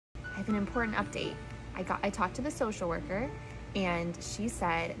an important update. I talked to the social worker, and she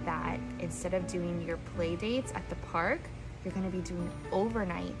said that instead of doing your play dates at the park, you're gonna be doing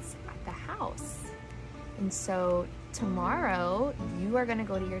overnights at the house. And so tomorrow, you are gonna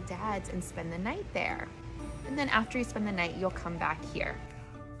go to your dad's and spend the night there. And then after you spend the night, you'll come back here.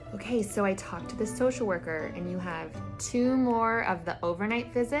 Okay, so I talked to the social worker, and you have 2 more of the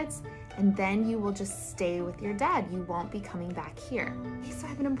overnight visits, and then you will just stay with your dad. You won't be coming back here. Okay, so I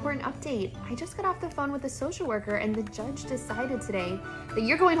have an important update. I just got off the phone with the social worker, and the judge decided today that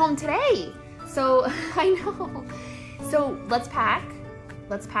you're going home today. So I know. So let's pack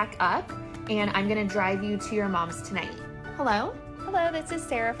up, and I'm gonna drive you to your mom's tonight. Hello? Hello, this is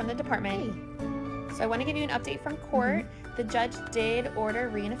Sarah from the department. Hey. So I want to give you an update from court. The judge did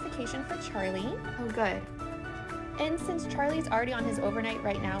order reunification for Charlie. Oh, good. And since Charlie's already on his overnight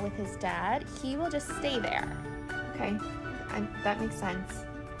right now with his dad, he will just stay there. Okay, that makes sense.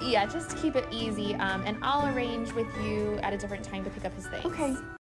 Yeah, just keep it easy, and I'll arrange with you at a different time to pick up his things. Okay.